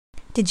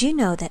Did you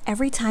know that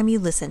every time you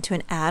listen to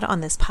an ad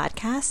on this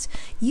podcast,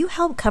 you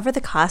help cover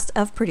the cost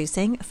of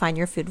producing Find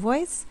Your Food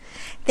Voice?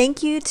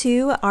 Thank you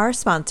to our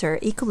sponsor,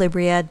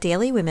 Equilibria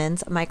Daily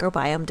Women's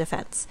Microbiome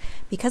Defense.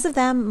 Because of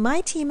them, my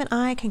team and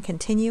I can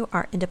continue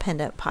our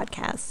independent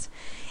podcast.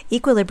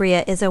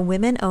 Equilibria is a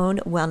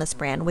women-owned wellness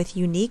brand with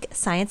unique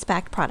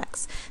science-backed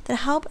products that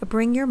help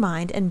bring your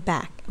mind and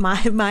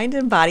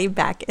body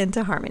back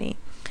into harmony.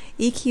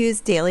 EQ's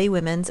Daily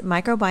Women's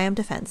Microbiome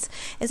Defense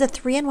is a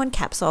 3-in-1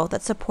 capsule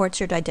that supports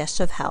your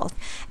digestive health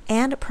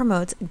and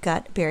promotes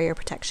gut barrier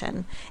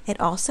protection. It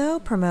also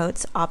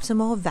promotes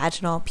optimal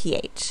vaginal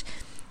pH.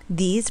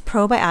 These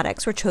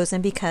probiotics were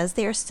chosen because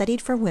they are studied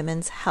for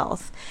women's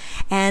health.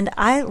 And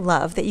I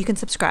love that you can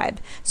subscribe.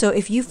 So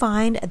if you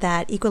find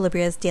that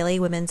Equilibria's Daily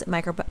Women's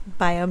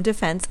Microbiome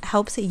Defense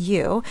helps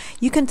you,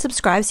 you can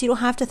subscribe so you don't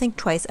have to think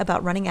twice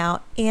about running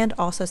out and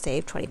also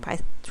save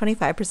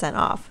 25%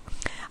 off.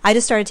 I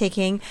just started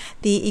taking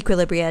the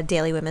Equilibria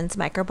Daily Women's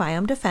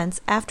Microbiome Defense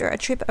after a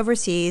trip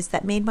overseas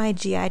that made my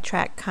GI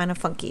tract kind of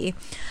funky.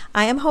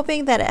 I am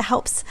hoping that it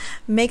helps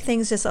make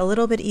things just a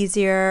little bit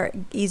easier,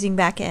 easing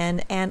back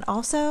in. And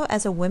also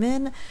as a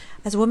woman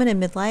in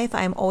midlife,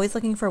 I'm always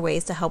looking for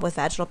ways to help with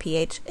vaginal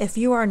pH. If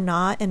you are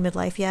not in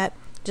midlife yet,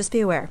 just be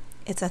aware.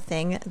 It's a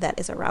thing that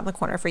is around the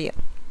corner for you.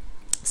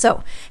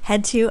 So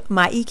head to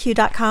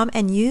myeq.com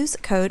and use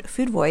code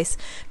FOODVOICE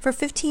for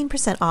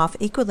 15% off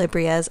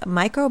Equilibria's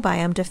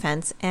Microbiome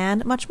Defense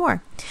and much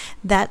more.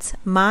 That's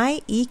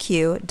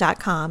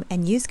myeq.com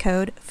and use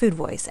code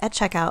FOODVOICE at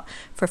checkout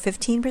for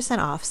 15%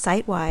 off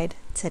site-wide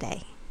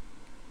today.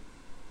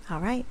 All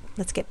right,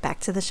 let's get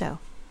back to the show.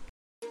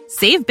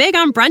 Save big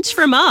on brunch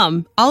for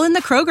mom, all in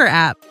the Kroger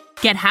app.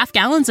 Get half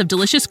gallons of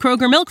delicious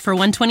Kroger milk for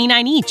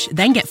 $1.29 each.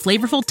 Then get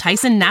flavorful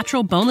Tyson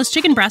natural boneless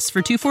chicken breasts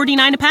for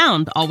 $2.49 a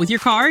pound, all with your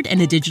card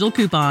and a digital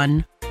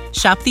coupon.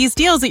 Shop these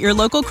deals at your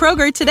local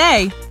Kroger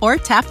today, or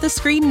tap the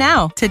screen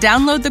now to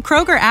download the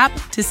Kroger app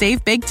to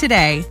save big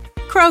today.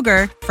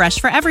 Kroger, fresh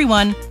for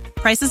everyone.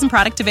 Prices and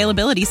product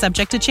availability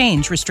subject to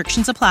change.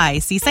 Restrictions apply.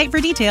 See site for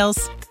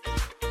details.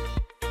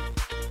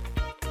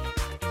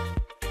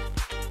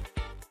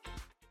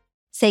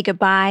 Say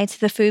goodbye to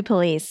the food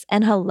police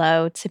and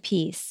hello to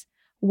peace.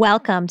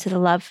 Welcome to the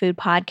Love Food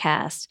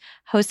Podcast,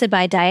 hosted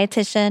by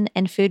dietitian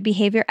and food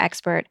behavior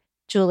expert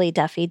Julie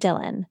Duffy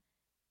Dillon.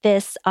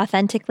 This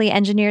authentically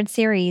engineered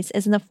series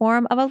is in the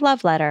form of a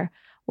love letter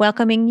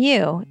welcoming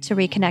you to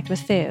reconnect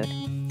with food.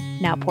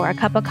 Now pour a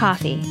cup of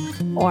coffee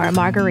or a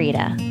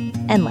margarita,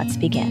 and let's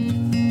begin.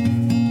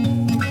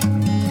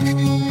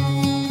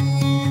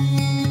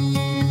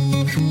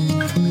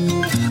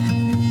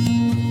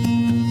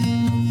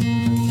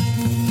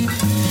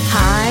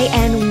 Hi,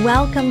 and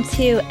welcome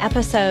to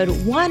episode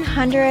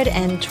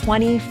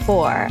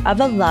 124 of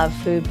the Love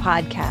Food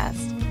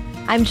Podcast.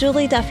 I'm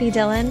Julie Duffy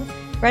Dillon,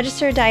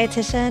 registered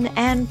dietitian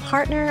and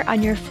partner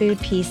on your food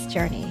peace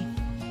journey.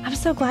 I'm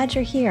so glad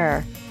you're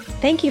here.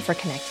 Thank you for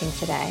connecting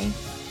today.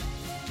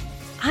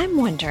 I'm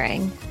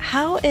wondering,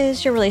 how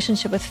is your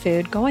relationship with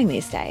food going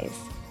these days?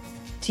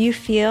 Do you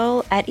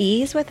feel at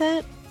ease with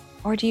it,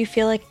 or do you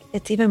feel like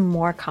it's even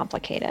more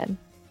complicated?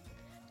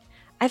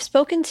 I've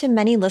spoken to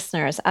many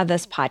listeners of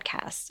this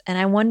podcast, and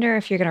I wonder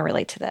if you're going to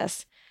relate to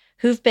this,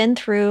 who've been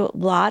through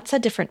lots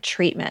of different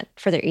treatment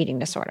for their eating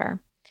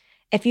disorder.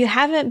 If you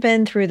haven't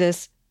been through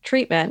this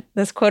treatment,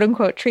 this quote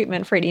unquote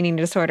treatment for an eating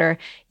disorder,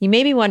 you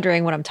may be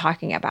wondering what I'm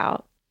talking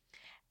about.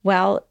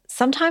 Well,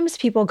 sometimes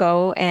people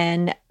go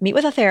and meet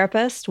with a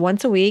therapist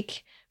once a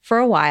week for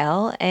a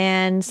while,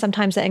 and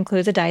sometimes that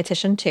includes a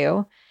dietitian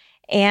too.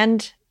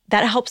 And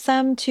that helps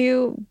them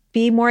to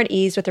be more at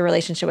ease with their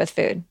relationship with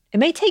food. It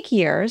may take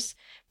years,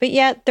 but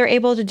yet they're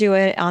able to do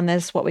it on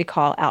this, what we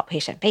call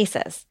outpatient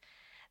basis.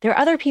 There are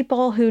other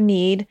people who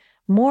need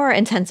more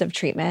intensive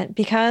treatment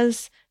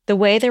because the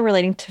way they're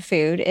relating to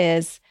food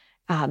is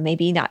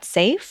maybe not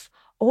safe,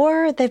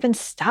 or they've been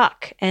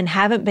stuck and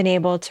haven't been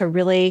able to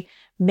really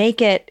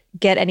make it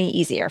get any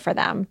easier for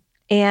them.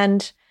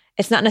 And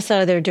it's not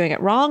necessarily they're doing it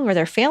wrong or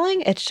they're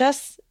failing. It's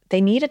just they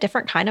need a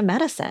different kind of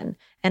medicine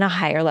and a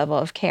higher level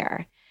of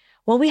care.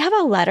 Well, we have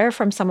a letter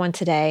from someone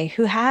today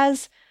who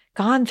has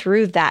gone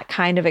through that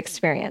kind of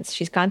experience.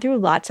 She's gone through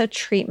lots of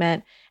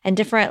treatment and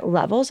different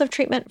levels of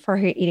treatment for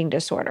her eating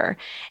disorder.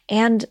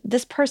 And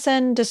this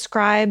person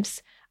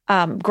describes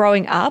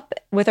growing up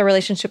with a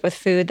relationship with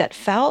food that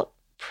felt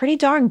pretty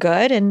darn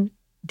good and,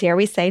 dare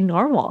we say,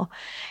 normal.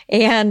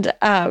 And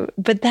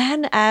but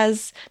then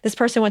as this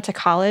person went to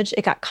college,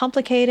 it got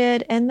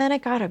complicated and then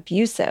it got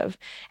abusive.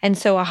 And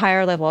so a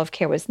higher level of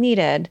care was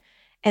needed.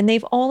 And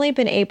they've only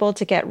been able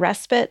to get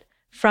respite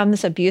from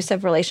this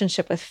abusive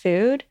relationship with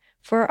food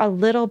for a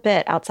little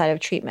bit outside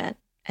of treatment,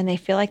 and they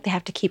feel like they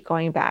have to keep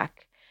going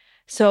back.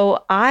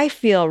 So I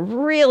feel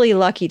really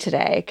lucky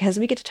today because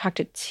we get to talk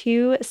to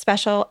two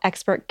special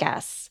expert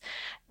guests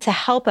to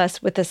help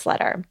us with this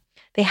letter.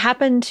 They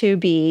happen to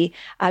be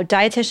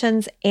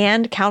dietitians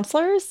and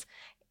counselors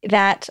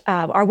that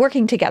are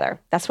working together.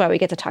 That's why we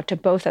get to talk to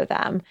both of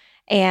them.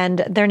 And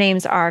their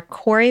names are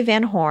Corrie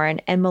Van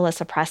Horne and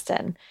Melissa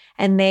Preston.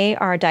 And they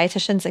are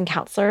dietitians and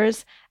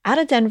counselors out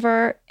of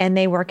Denver, and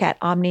they work at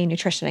Omni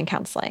Nutrition and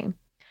Counseling.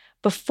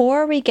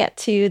 Before we get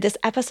to this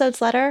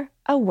episode's letter,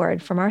 a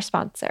word from our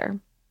sponsor.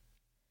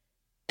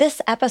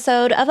 This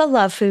episode of the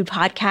Love Food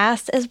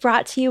Podcast is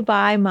brought to you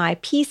by my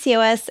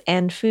PCOS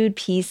and Food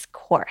Peace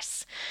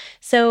course.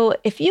 So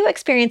if you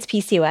experience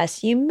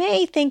PCOS, you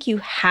may think you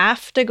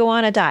have to go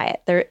on a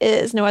diet. There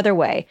is no other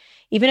way,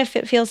 even if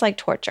it feels like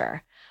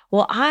torture.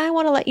 Well, I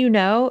want to let you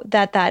know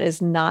that that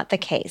is not the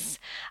case.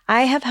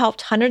 I have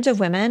helped hundreds of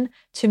women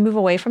to move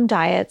away from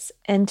diets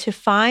and to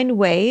find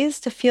ways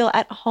to feel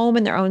at home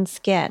in their own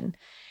skin.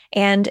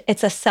 And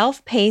it's a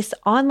self-paced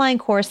online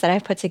course that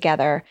I've put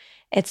together.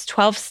 It's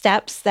 12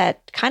 steps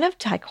that kind of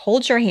like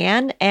holds your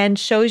hand and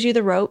shows you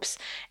the ropes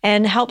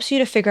and helps you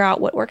to figure out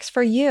what works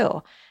for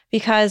you.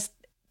 Because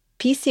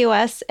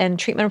PCOS and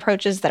treatment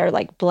approaches that are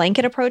like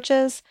blanket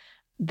approaches,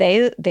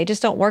 they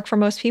just don't work for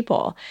most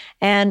people.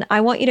 And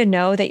I want you to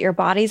know that your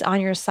body's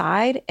on your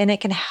side and it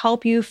can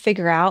help you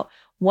figure out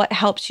what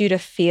helps you to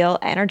feel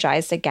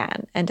energized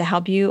again and to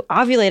help you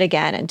ovulate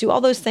again and do all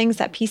those things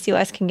that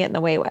PCOS can get in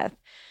the way with.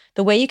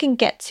 The way you can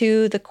get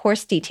to the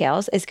course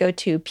details is go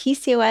to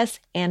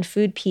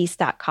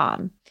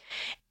PCOSandFoodPeace.com.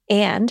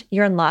 And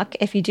you're in luck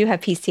if you do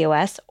have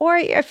PCOS, or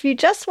if you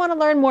just want to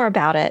learn more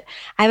about it,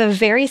 I have a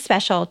very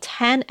special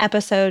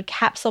 10-episode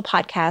capsule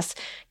podcast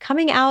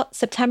coming out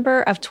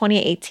September of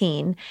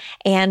 2018.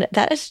 And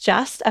that is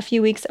just a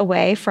few weeks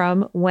away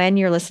from when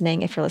you're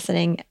listening, if you're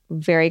listening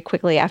very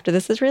quickly after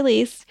this is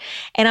released.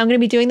 And I'm going to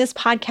be doing this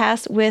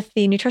podcast with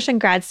the nutrition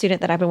grad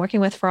student that I've been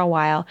working with for a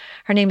while.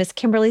 Her name is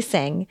Kimberly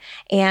Singh.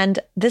 And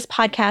this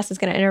podcast is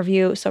going to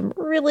interview some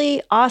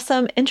really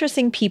awesome,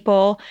 interesting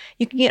people.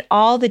 You can get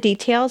all the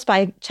details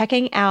by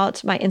checking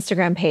out my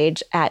Instagram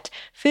page at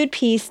Food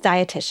Peace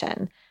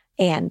Dietitian.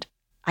 And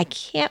I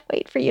can't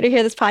wait for you to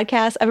hear this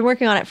podcast. I've been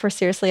working on it for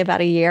seriously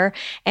about a year,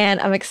 and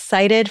I'm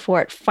excited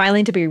for it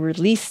finally to be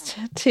released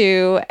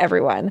to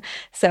everyone.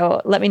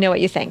 So let me know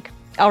what you think.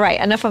 All right,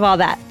 enough of all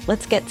that.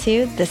 Let's get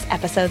to this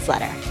episode's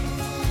letter.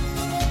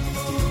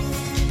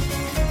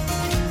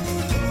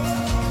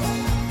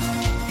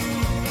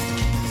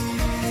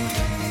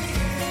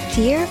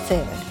 Dear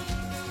Food,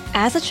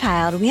 as a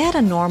child, we had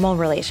a normal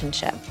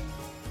relationship.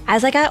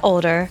 As I got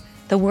older,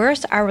 the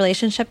worse our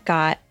relationship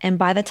got, and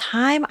by the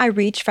time I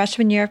reached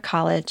freshman year of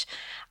college,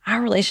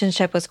 our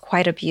relationship was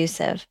quite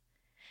abusive.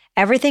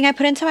 Everything I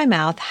put into my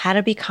mouth had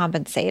to be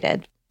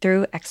compensated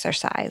through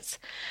exercise.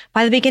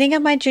 By the beginning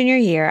of my junior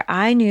year,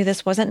 I knew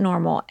this wasn't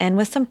normal, and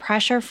with some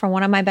pressure from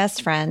one of my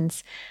best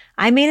friends,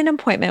 I made an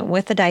appointment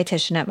with the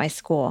dietitian at my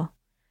school.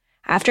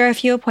 After a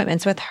few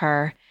appointments with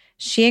her,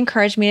 she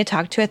encouraged me to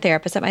talk to a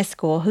therapist at my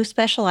school who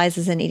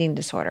specializes in eating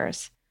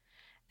disorders.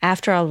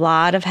 After a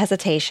lot of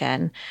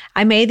hesitation,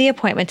 I made the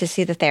appointment to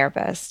see the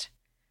therapist.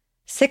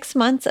 6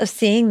 months of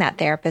seeing that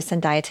therapist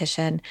and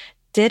dietitian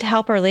did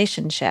help our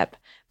relationship,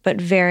 but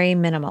very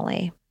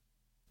minimally.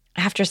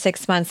 After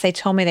 6 months, they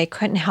told me they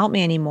couldn't help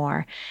me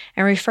anymore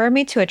and referred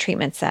me to a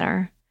treatment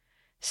center.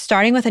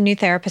 Starting with a new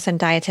therapist and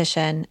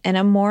dietitian and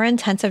a more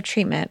intensive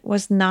treatment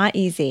was not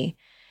easy.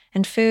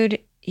 And Food,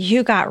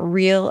 you got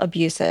real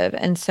abusive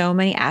in so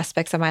many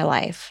aspects of my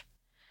life.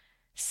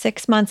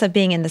 6 months of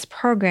being in this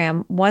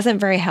program wasn't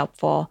very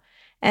helpful,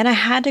 and I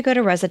had to go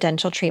to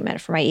residential treatment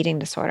for my eating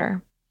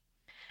disorder.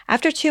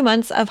 After 2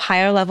 months of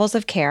higher levels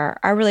of care,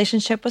 our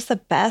relationship was the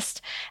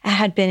best it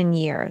had been in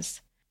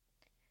years.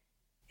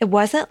 It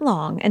wasn't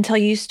long until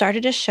you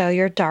started to show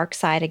your dark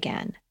side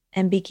again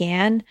and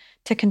began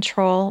to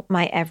control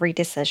my every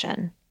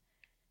decision.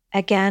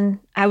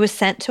 Again, I was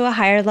sent to a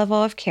higher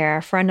level of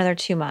care for another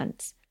 2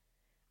 months.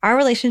 Our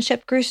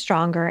relationship grew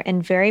stronger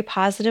in very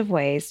positive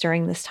ways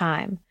during this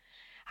time.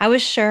 I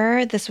was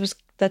sure this was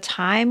the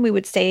time we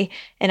would stay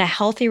in a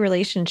healthy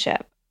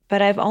relationship,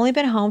 but I've only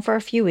been home for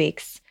a few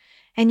weeks,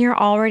 and you're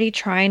already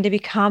trying to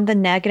become the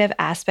negative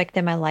aspect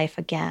in my life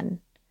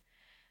again.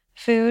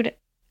 Food,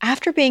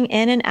 after being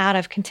in and out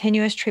of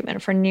continuous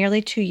treatment for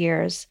nearly 2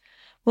 years,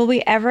 will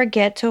we ever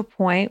get to a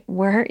point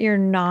where you're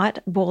not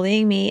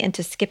bullying me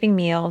into skipping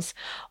meals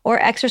or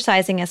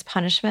exercising as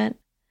punishment?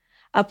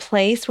 A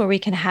place where we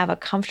can have a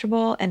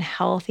comfortable and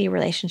healthy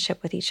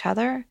relationship with each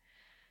other?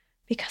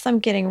 Because I'm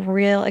getting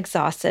real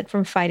exhausted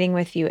from fighting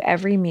with you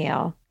every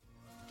meal,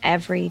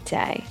 every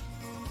day.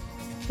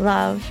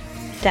 Love,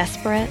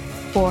 desperate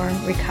for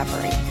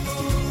recovery.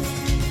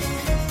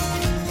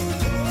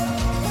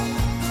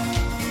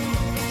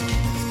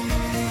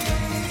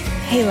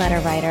 Hey, letter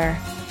writer,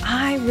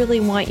 I really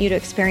want you to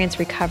experience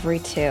recovery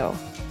too.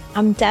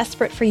 I'm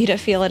desperate for you to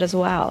feel it as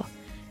well.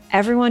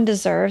 Everyone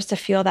deserves to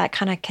feel that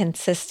kind of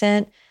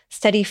consistent,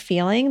 steady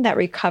feeling that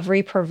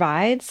recovery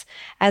provides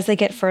as they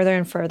get further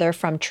and further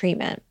from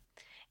treatment.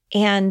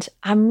 And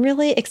I'm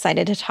really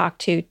excited to talk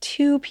to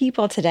 2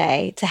 people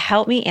today to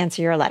help me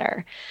answer your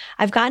letter.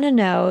 I've gotten to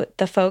know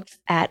the folks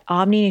at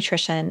Omni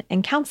Nutrition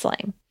and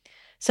Counseling.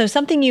 So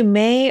something you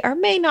may or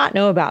may not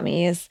know about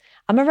me is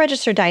I'm a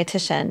registered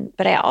dietitian,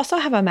 but I also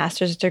have a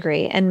master's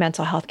degree in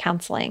mental health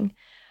counseling.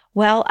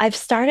 Well, I've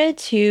started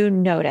to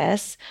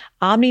notice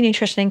Omni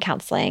Nutrition and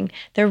Counseling.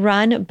 They're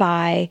run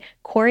by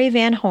Corrie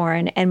Van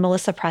Horne and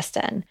Melissa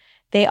Preston.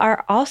 They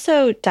are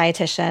also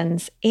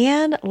dietitians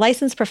and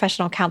licensed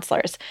professional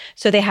counselors.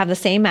 So they have the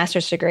same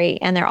master's degree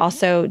and they're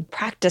also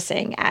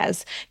practicing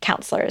as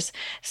counselors.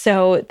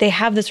 So they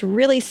have this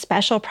really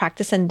special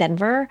practice in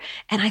Denver.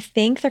 And I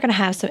think they're going to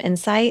have some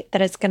insight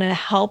that is going to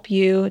help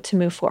you to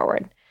move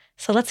forward.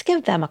 So let's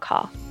give them a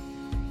call.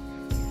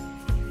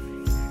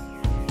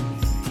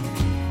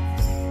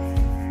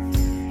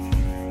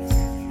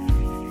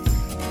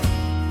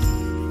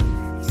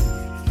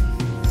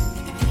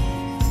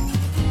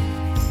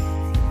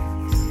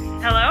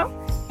 Hello?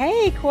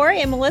 Hey,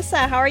 Corrie and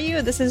Melissa, how are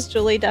you? This is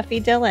Julie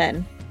Duffy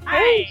Dillon. Hi.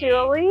 Hey,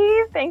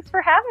 Julie. Thanks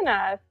for having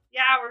us.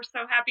 Yeah, we're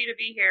so happy to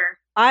be here.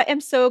 I am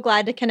so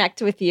glad to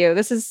connect with you.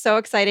 This is so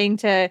exciting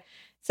to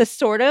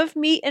sort of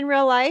meet in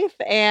real life.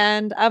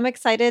 And I'm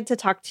excited to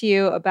talk to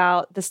you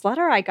about this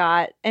letter I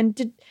got. And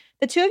did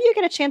the two of you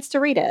get a chance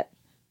to read it?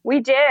 We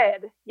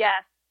did.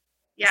 Yes.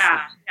 Yeah,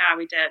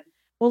 we did.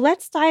 Well,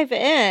 let's dive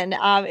in.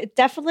 It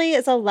definitely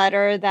is a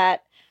letter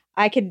that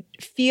I could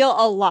feel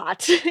a lot.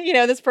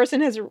 This person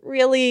has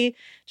really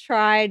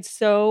tried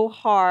so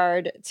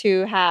hard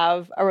to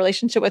have a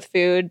relationship with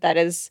food that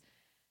is,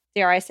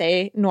 dare I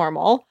say,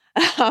 normal,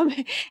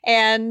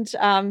 and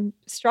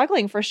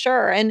struggling for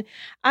sure. And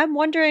I'm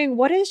wondering,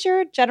 what is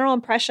your general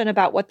impression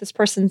about what this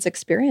person's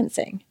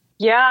experiencing?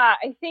 Yeah,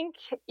 I think,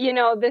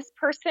 this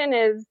person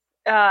is,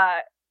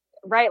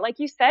 right, like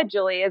you said,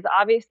 Julie, is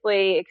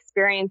obviously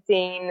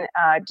experiencing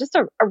just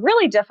a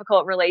really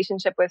difficult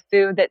relationship with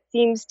food that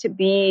seems to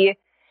be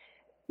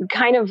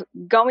kind of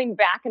going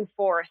back and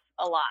forth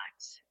a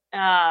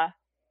lot.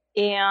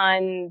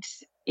 And,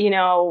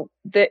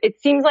 it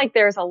seems like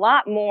there's a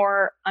lot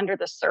more under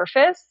the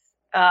surface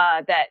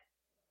that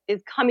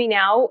is coming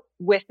out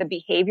with the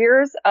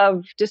behaviors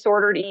of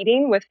disordered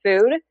eating with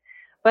food.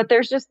 But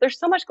there's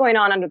so much going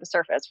on under the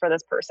surface for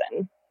this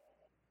person.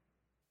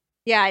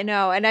 Yeah, I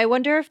know. And I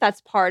wonder if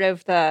that's part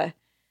of the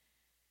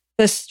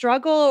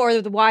struggle or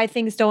why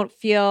things don't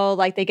feel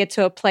like they get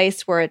to a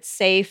place where it's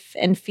safe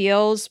and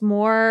feels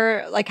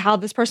more like how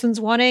this person's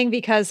wanting,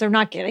 because they're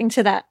not getting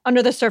to that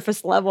under the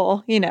surface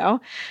level, And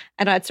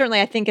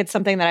certainly, I think it's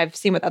something that I've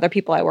seen with other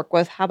people I work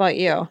with. How about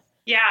you?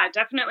 Yeah, it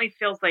definitely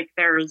feels like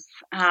there's,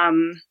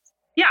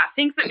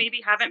 things that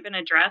maybe haven't been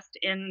addressed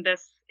in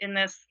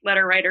this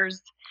letter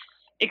writer's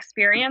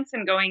experience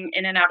and going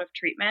in and out of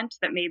treatment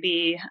that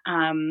maybe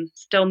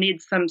still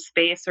needs some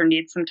space or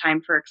needs some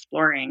time for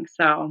exploring.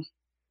 So.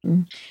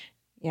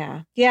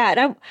 Yeah.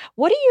 And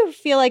what do you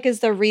feel like is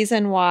the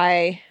reason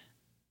why?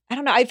 I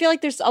don't know. I feel like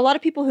there's a lot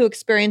of people who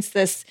experience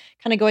this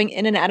kind of going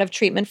in and out of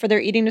treatment for their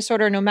eating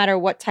disorder, no matter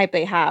what type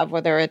they have,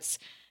 whether it's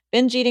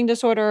binge eating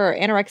disorder or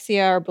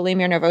anorexia or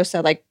bulimia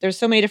nervosa. Like there's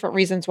so many different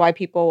reasons why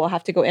people will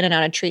have to go in and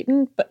out of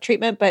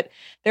treatment, but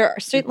there are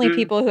certainly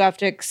people who have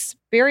to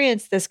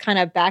experience this kind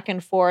of back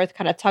and forth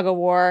kind of tug of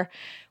war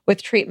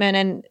with treatment.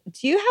 And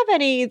do you have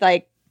any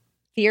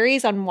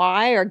theories on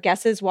why or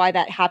guesses why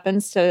that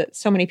happens to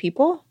so many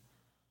people?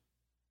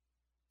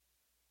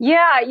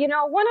 Yeah,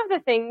 one of the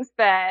things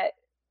that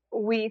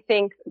we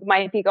think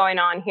might be going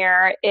on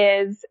here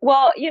is,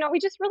 we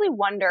just really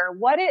wonder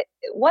what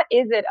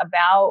is it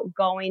about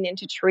going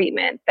into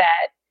treatment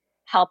that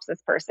helps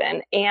this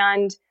person.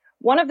 And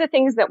one of the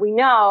things that we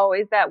know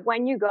is that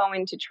when you go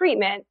into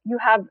treatment, you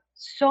have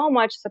so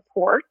much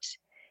support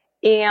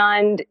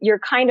and you're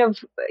kind of,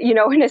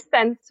 in a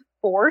sense,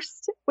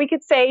 forced, we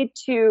could say,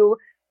 to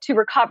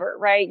recover,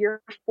 right?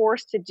 You're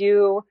forced to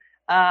do,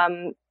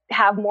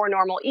 have more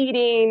normal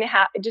eating,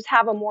 just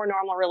have a more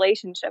normal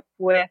relationship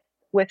with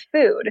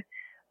food.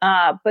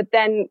 But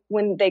then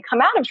when they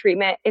come out of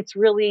treatment, it's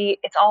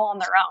all on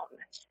their own,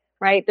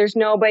 right? There's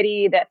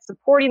nobody that's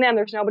supporting them.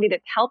 There's nobody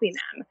that's helping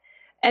them.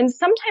 And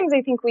sometimes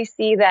I think we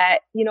see that,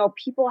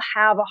 people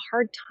have a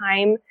hard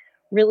time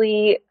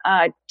really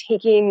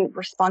taking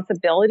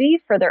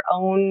responsibility for their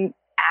own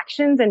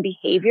actions and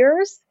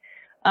behaviors.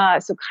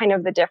 So kind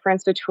of the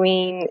difference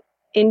between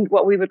in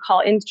what we would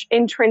call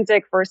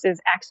intrinsic versus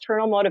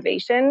external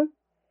motivation.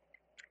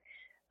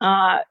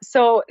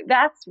 So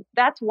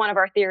that's one of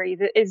our theories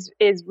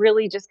is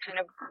really just kind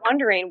of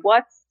wondering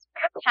what's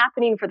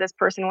happening for this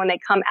person when they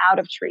come out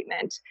of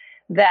treatment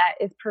that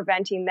is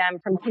preventing them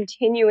from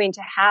continuing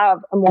to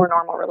have a more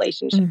normal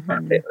relationship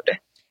with food.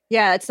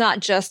 Yeah, it's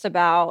not just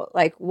about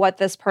what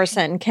this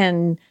person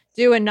can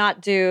do and not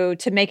do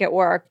to make it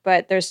work,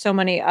 but there's so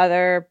many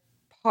other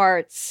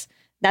parts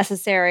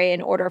necessary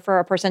in order for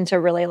a person to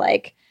really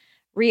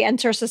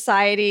re-enter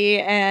society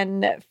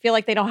and feel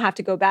like they don't have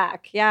to go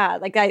back. Yeah,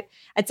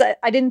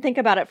 I didn't think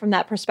about it from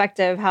that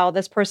perspective, how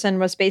this person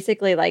was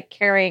basically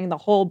carrying the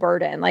whole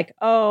burden.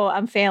 Oh,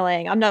 I'm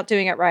failing, I'm not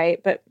doing it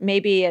right, but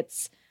maybe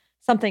it's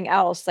something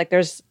else.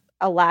 There's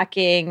a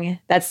lacking,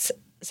 that's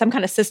some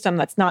kind of system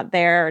that's not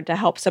there to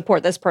help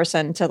support this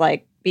person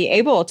to be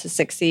able to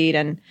succeed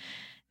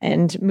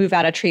and move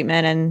out of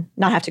treatment and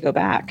not have to go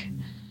back.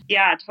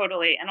 Yeah,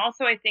 totally. And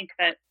also I think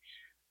that,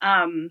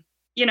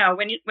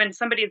 when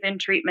somebody's in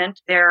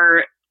treatment,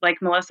 they're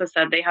like Melissa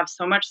said, they have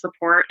so much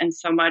support and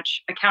so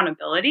much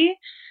accountability.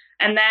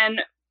 And then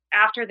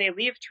after they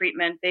leave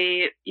treatment,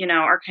 they,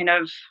 are kind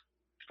of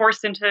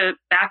forced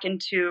back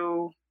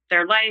into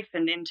their life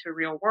and into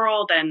real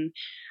world. And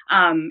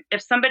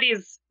if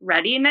somebody's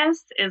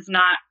readiness is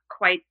not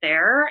quite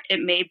there, it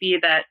may be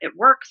that it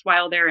works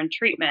while they're in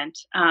treatment.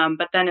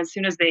 But then as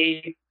soon as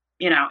they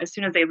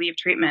leave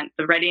treatment,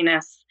 the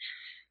readiness,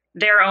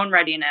 their own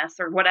readiness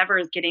or whatever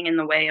is getting in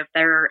the way of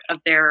their,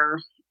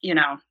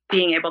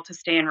 being able to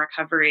stay in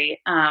recovery,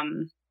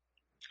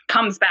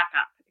 comes back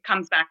up, it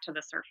comes back to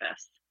the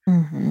surface.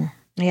 Mm-hmm.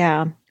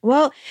 Yeah.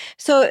 Well,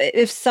 so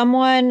if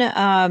someone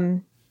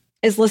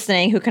is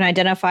listening who can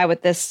identify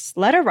with this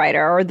letter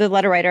writer or the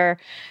letter writer,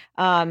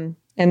 and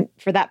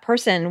for that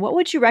person, what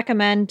would you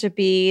recommend to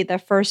be the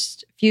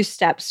first few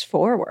steps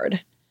forward?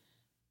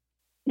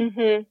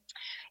 Mm-hmm.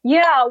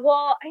 Yeah,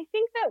 well, I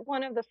think that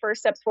one of the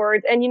first steps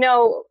forward, and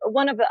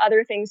one of the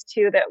other things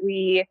too that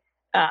we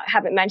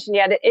haven't mentioned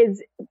yet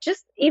is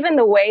just even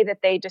the way that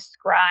they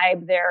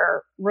describe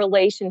their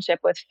relationship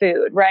with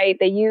food, right?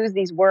 They use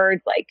these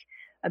words like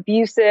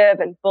abusive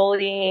and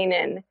bullying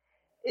and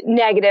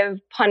negative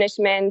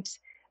punishment.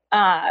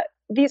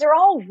 These are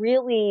all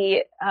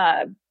really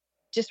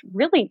just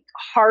really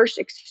harsh,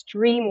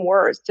 extreme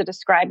words to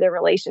describe their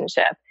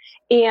relationship.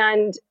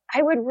 And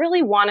I would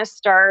really want to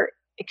start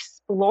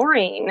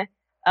exploring,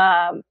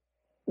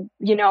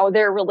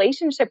 their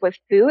relationship with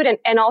food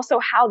and also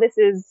how this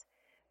is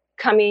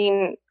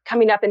coming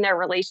up in their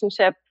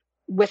relationship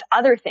with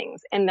other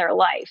things in their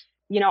life.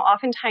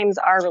 Oftentimes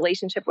our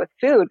relationship with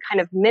food kind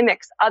of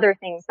mimics other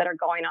things that are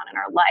going on in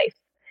our life.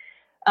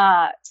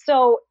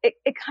 So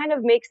it kind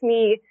of makes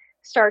me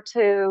start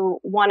to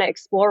want to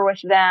explore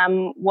with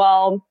them,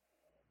 well,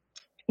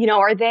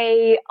 are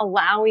they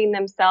allowing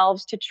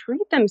themselves to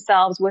treat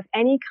themselves with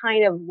any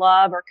kind of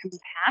love or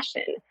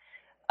compassion?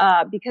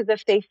 Because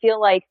if they feel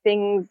like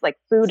things like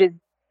food is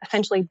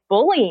essentially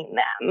bullying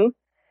them,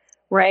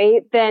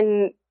 right,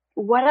 then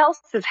what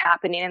else is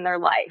happening in their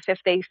life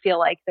if they feel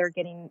like they're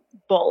getting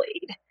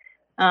bullied?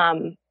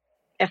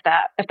 If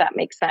that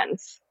makes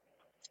sense.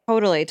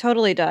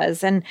 Totally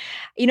does. And,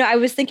 I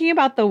was thinking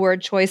about the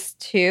word choice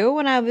too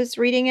when I was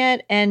reading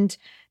it. And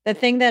the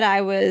thing that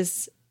I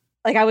was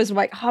like,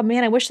 oh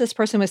man, I wish this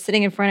person was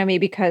sitting in front of me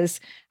because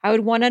I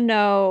would want to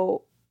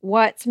know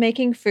what's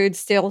making food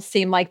still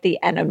seem like the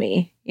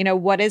enemy.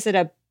 What is it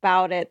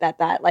about it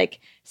that like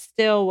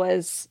still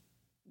was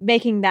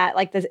making that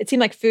like this? It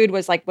seemed like food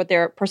was like what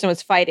their person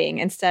was fighting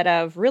instead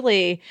of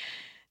really.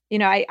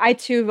 I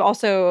too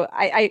also,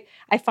 I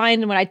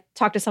find when I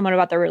talk to someone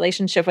about their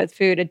relationship with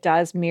food, it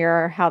does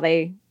mirror how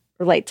they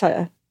relate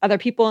to other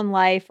people in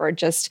life, or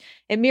just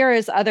it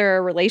mirrors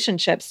other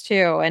relationships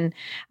too. And,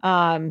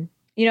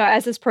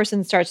 as this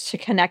person starts to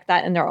connect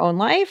that in their own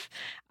life,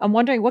 I'm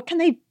wondering what can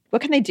they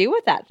do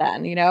with that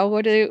then?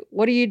 What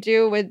do you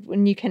do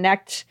when you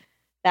connect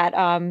that,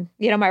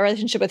 my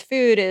relationship with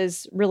food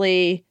is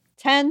really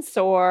tense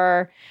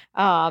or,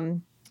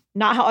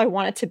 not how I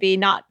want it to be,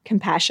 not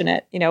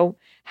compassionate,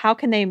 how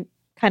can they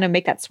kind of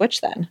make that switch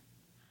then?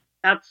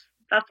 That's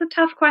a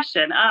tough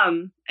question.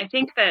 I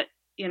think that,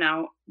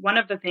 one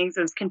of the things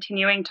is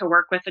continuing to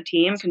work with a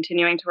team,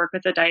 continuing to work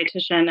with a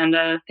dietitian and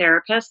a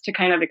therapist to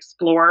kind of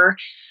explore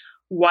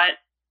what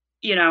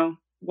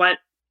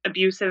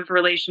abusive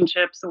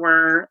relationships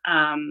or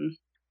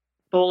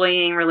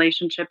bullying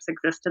relationships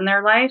exist in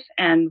their life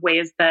and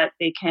ways that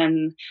they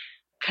can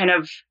kind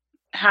of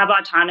have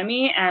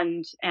autonomy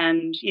and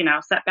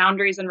set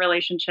boundaries in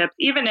relationships,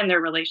 even in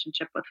their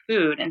relationship with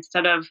food,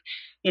 instead of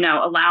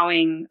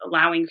allowing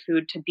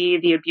food to be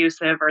the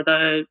abusive or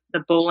the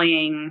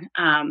bullying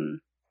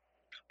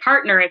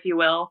partner, if you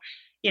will.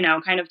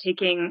 Kind of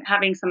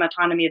having some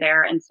autonomy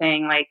there and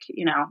saying like,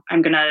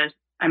 I'm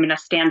gonna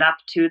stand up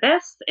to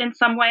this in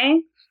some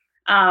way.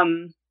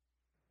 And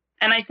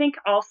I think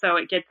also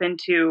it gets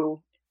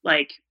into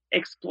like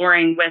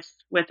exploring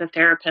with a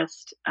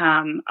therapist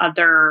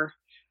other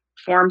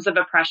forms of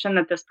oppression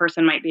that this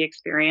person might be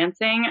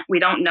experiencing. We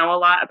don't know a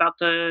lot about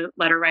the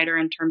letter writer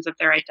in terms of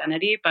their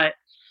identity, but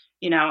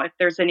if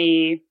there's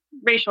any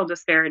racial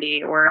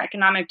disparity or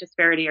economic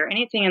disparity or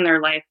anything in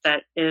their life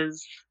that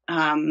is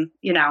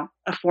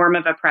a form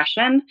of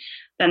oppression,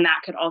 then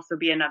that could also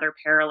be another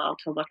parallel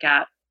to look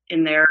at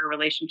in their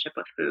relationship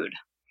with food.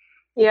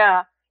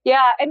 Yeah,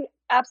 and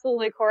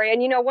absolutely, Corrie.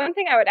 And one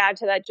thing I would add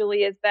to that,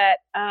 Julie, is that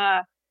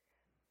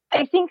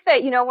I think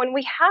that when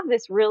we have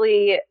this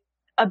really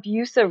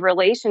abusive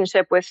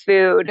relationship with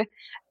food,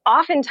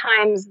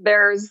 oftentimes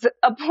there's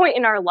a point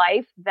in our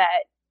life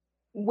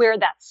where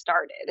that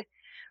started,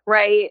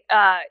 right?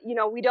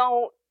 We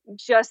don't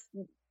just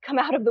come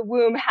out of the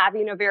womb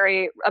having a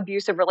very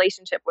abusive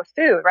relationship with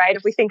food, right?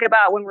 If we think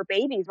about when we're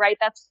babies, right,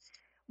 that's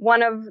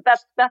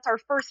our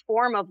first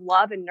form of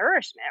love and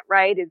nourishment,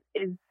 right?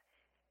 Is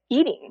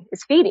eating,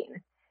 is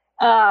feeding.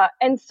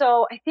 And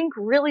so I think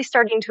really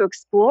starting to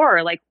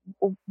explore, like,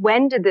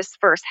 when did this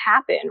first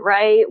happen,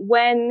 right?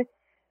 When,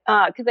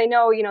 because I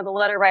know, the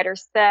letter writer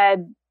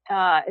said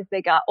as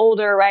they got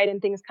older, right,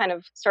 and things kind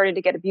of started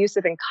to get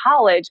abusive in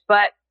college,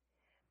 but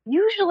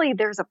usually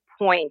there's a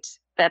point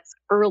that's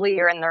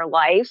earlier in their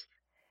life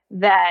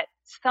that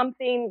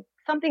something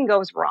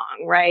goes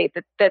wrong, right?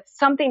 That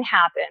something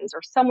happens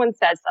or someone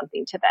says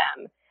something to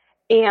them.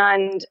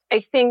 And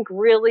I think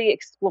really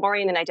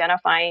exploring and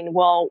identifying,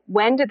 well,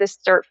 when did this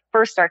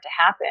first start to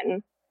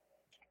happen?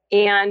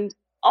 And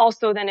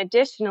also then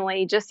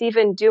additionally, just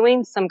even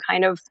doing some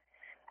kind of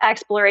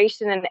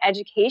exploration and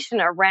education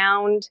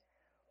around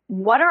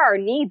what are our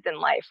needs in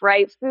life,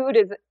 right? Food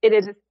is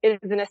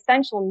an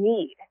essential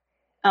need,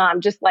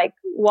 just like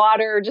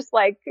water, just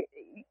like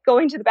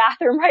going to the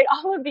bathroom, right?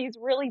 All of these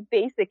really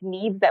basic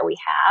needs that we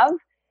have.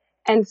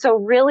 And so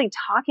really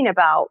talking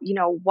about,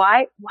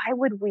 why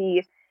would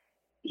we,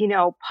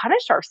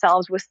 punish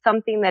ourselves with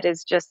something that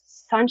is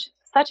just such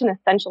an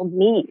essential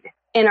need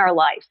in our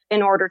life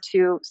in order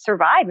to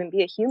survive and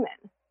be a human.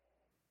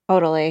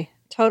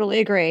 Totally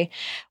agree.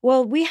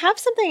 Well, we have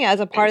something as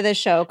a part of this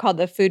show called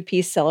the Food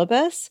Peace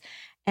Syllabus.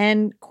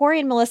 And Corrie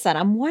and Melissa,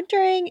 I'm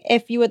wondering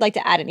if you would like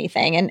to add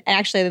anything. And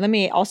actually, let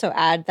me also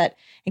add that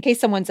in case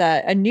someone's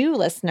a new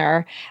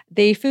listener,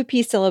 the Food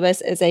Peace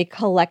Syllabus is a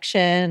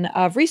collection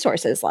of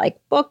resources like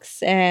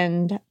books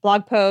and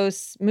blog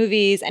posts,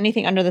 movies,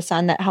 anything under the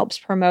sun that helps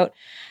promote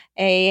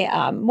a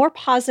more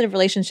positive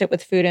relationship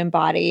with food and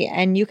body.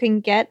 And you can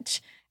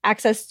get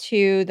access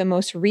to the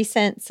most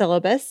recent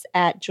syllabus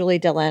at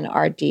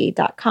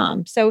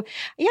juliedillonrd.com. So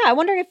yeah, I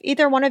wonder if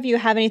either one of you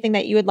have anything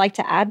that you would like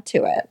to add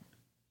to it.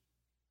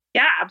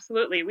 Yeah,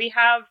 absolutely. We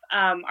have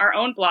our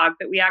own blog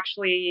that we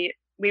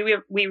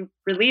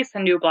release a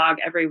new blog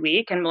every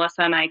week, and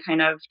Melissa and I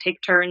kind of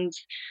take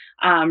turns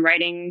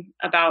writing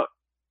about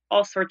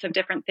all sorts of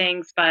different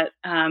things. But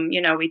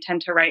we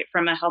tend to write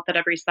from a health at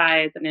every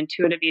size and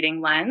intuitive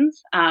eating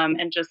lens,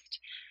 and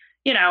just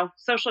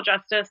social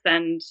justice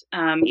and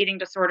eating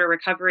disorder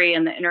recovery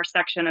and the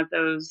intersection of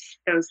those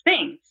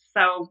things.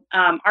 So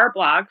our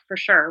blog, for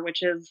sure,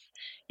 which is,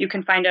 you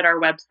can find at our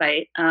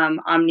website,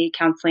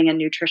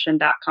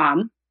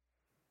 omnicounselingandnutrition.com.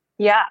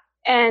 Yeah.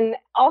 And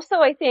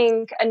also, I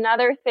think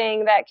another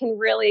thing that can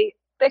really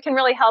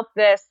help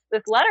this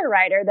letter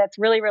writer that's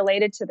really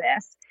related to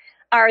this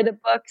are the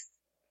books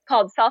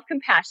called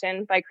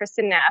Self-Compassion by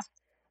Kristen Neff.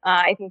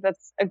 I think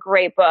that's a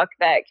great book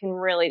that can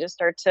really just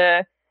start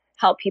to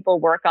help people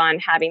work on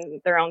having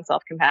their own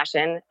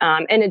self-compassion.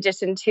 In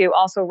addition to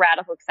also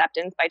Radical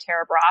Acceptance by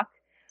Tara Brach.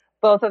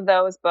 Both of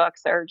those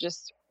books are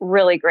just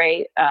really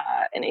great,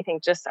 and I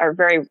think just are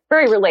very,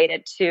 very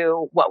related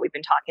to what we've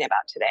been talking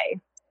about today.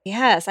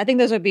 Yes, I think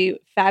those would be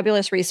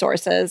fabulous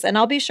resources. And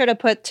I'll be sure to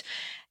put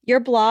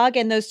your blog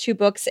and those two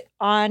books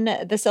on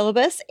the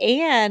syllabus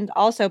and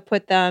also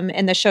put them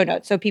in the show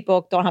notes so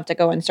people don't have to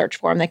go and search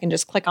for them. They can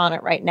just click on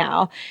it right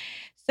now.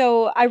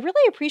 So I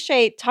really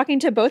appreciate talking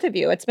to both of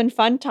you. It's been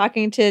fun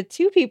talking to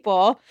two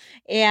people.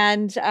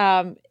 And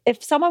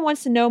if someone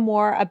wants to know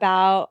more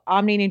about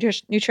Omni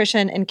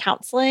Nutrition and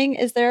counseling,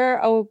 is there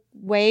a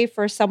way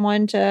for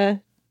someone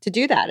to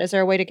do that? Is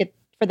there a way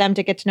for them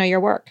to get to know your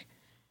work?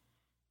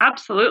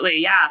 Absolutely.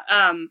 Yeah.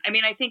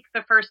 I think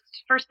the first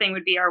thing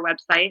would be our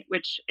website,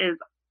 which is,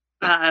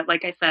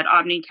 like I said,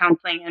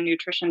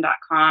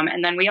 omnicounselingandnutrition.com.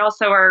 And then we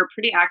also are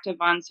pretty active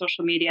on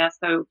social media.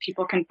 So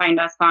people can find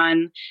us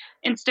on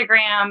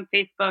Instagram,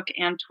 Facebook,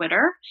 and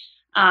Twitter.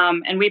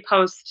 And we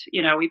post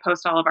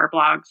all of our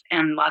blogs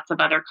and lots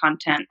of other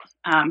content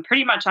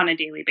pretty much on a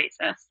daily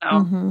basis. So,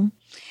 mm-hmm.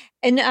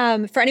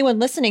 And for anyone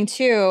listening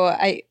too,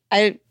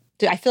 I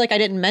feel like I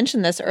didn't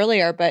mention this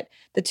earlier, but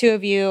the two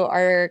of you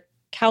are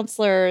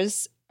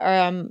counselors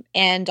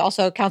and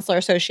also counselor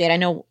associate. I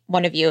know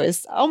one of you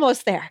is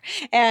almost there,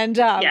 and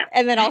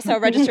then also a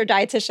registered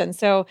dietitian.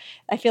 So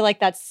I feel like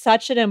that's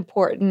such an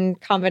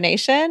important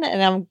combination,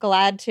 and I'm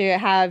glad to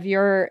have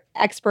your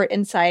expert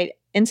insight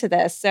into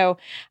this. So,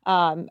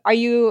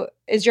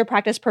 is your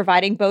practice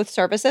providing both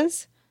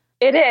services?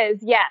 It is,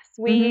 yes.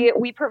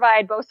 We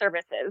provide both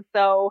services.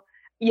 So,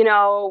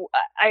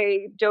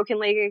 I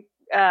jokingly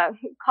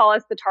call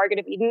us the target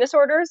of eating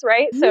disorders,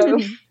 right? So.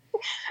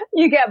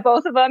 You get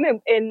both of them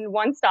in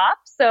one stop.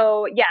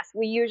 So yes,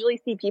 we usually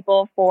see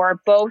people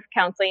for both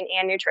counseling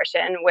and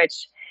nutrition,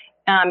 which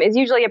is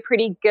usually a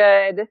pretty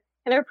good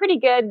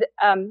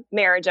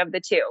marriage of the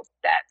two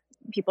that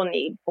people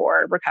need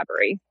for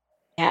recovery.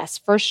 Yes,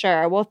 for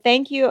sure. Well,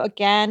 thank you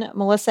again,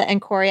 Melissa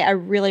and Corrie. I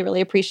really,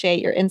 really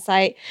appreciate your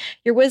insight,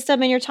 your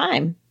wisdom, and your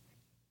time.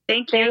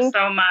 Thank you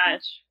so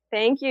much.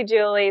 Thank you,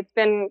 Julie. It's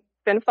been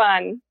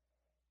fun.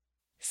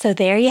 So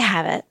there you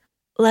have it.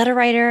 Letter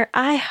writer,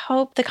 I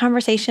hope the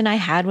conversation I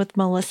had with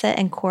Melissa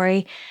and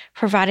Corrie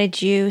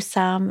provided you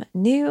some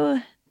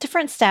new,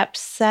 different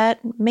steps that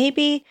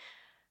maybe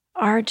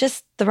are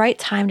just the right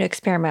time to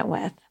experiment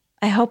with.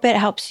 I hope it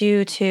helps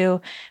you to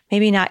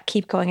maybe not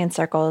keep going in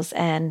circles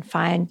and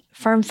find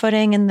firm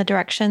footing in the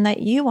direction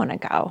that you want to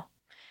go.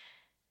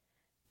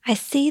 I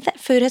see that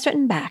food has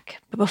written back,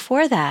 but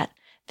before that,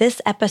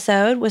 this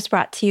episode was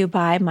brought to you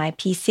by my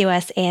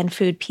PCOS and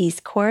Food Peace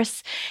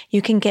course.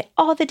 You can get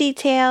all the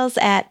details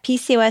at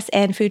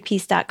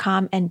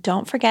PCOSandFoodPeace.com, and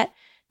don't forget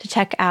to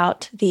check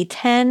out the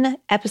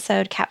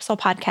 10-episode capsule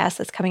podcast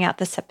that's coming out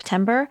this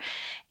September,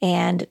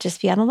 and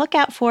just be on the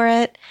lookout for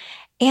it.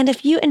 And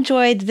if you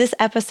enjoyed this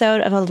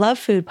episode of a Love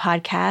Food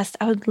podcast,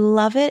 I would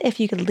love it if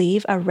you could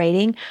leave a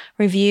rating,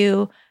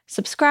 review,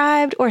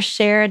 subscribed, or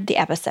shared the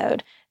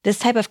episode. This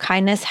type of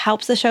kindness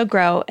helps the show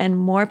grow and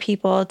more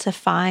people to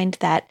find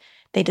that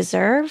they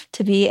deserve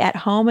to be at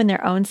home in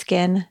their own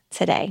skin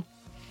today.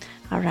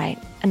 All right,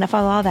 enough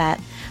of all that.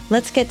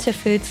 Let's get to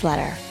Food's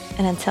letter.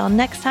 And until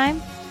next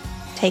time,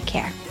 take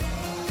care.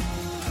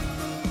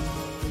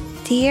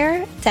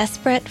 Dear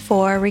Desperate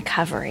for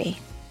Recovery,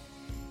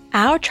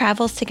 our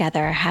travels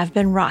together have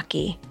been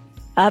rocky,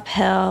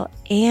 uphill,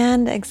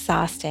 and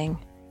exhausting.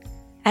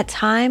 At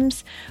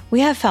times,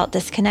 we have felt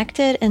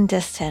disconnected and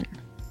distant.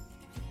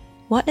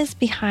 What is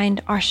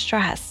behind our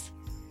stress?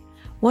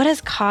 What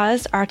has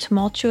caused our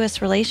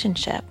tumultuous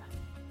relationship?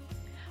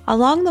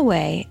 Along the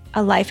way,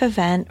 a life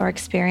event or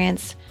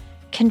experience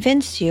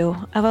convinced you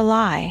of a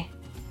lie,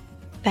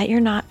 that you're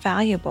not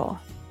valuable.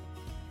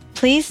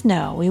 Please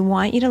know we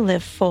want you to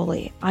live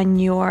fully on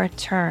your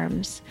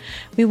terms.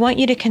 We want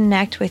you to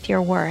connect with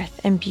your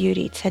worth and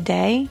beauty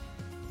today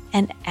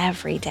and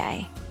every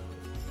day.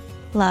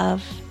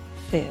 Love,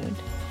 Food.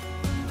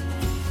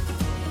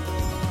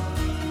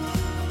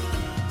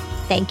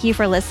 Thank you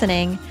for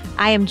listening.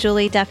 I am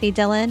Julie Duffy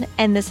Dillon,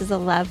 and this is a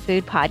Love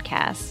Food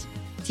podcast.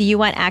 Do you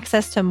want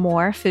access to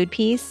more food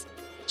peace?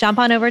 Jump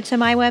on over to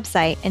my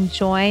website and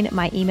join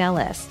my email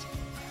list.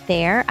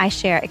 There, I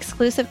share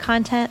exclusive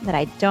content that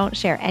I don't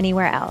share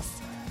anywhere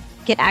else.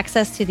 Get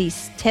access to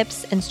these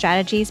tips and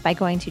strategies by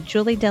going to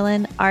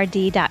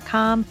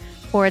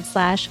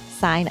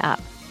juliedillonrd.com/sign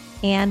up.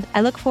 And I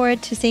look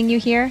forward to seeing you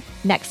here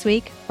next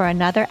week for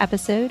another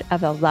episode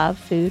of the Love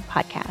Food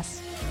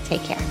podcast.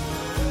 Take care.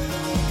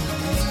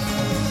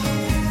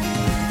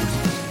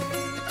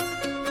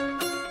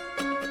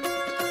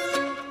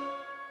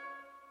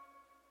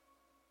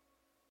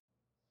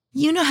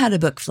 You know how to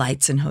book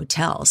flights and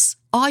hotels.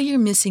 All you're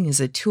missing is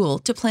a tool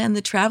to plan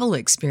the travel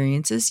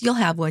experiences you'll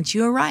have once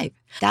you arrive.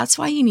 That's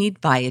why you need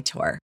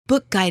Viator.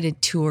 Book guided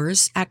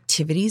tours,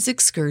 activities,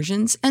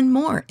 excursions, and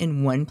more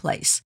in one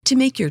place to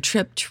make your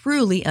trip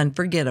truly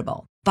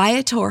unforgettable.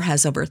 Viator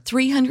has over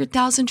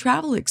 300,000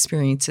 travel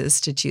experiences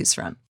to choose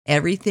from.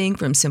 Everything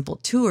from simple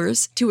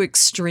tours to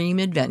extreme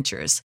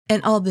adventures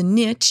and all the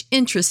niche,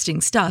 interesting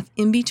stuff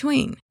in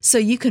between. So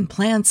you can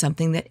plan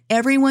something that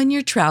everyone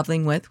you're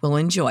traveling with will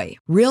enjoy.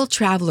 Real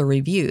traveler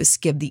reviews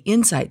give the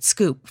inside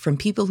scoop from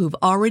people who've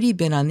already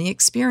been on the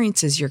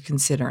experiences you're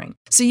considering.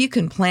 So you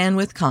can plan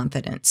with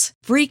confidence.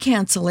 Free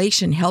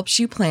cancellation helps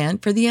you plan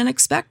for the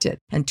unexpected.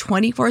 And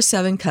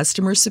 24/7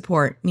 customer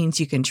support means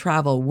you can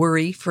travel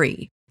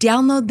worry-free.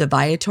 Download the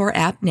Viator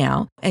app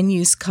now and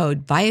use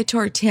code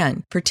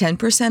Viator10 for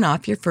 10%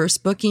 off your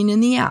first booking in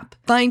the app.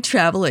 Find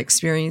travel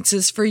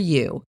experiences for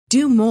you.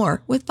 Do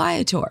more with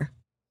Viator.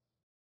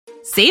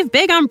 Save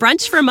big on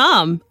brunch for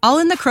mom, all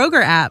in the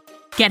Kroger app.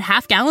 Get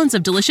half gallons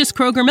of delicious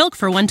Kroger milk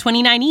for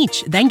 $1.29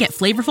 each. Then get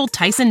flavorful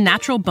Tyson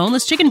natural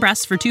boneless chicken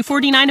breasts for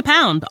 $2.49 a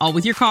pound, all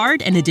with your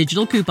card and a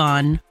digital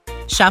coupon.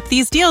 Shop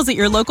these deals at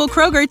your local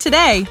Kroger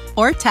today,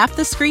 or tap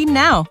the screen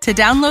now to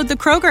download the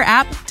Kroger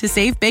app to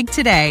save big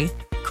today.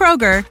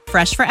 Kroger,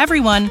 fresh for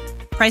everyone.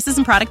 Prices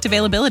and product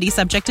availability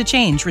subject to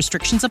change.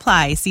 Restrictions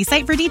apply. See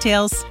site for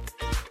details.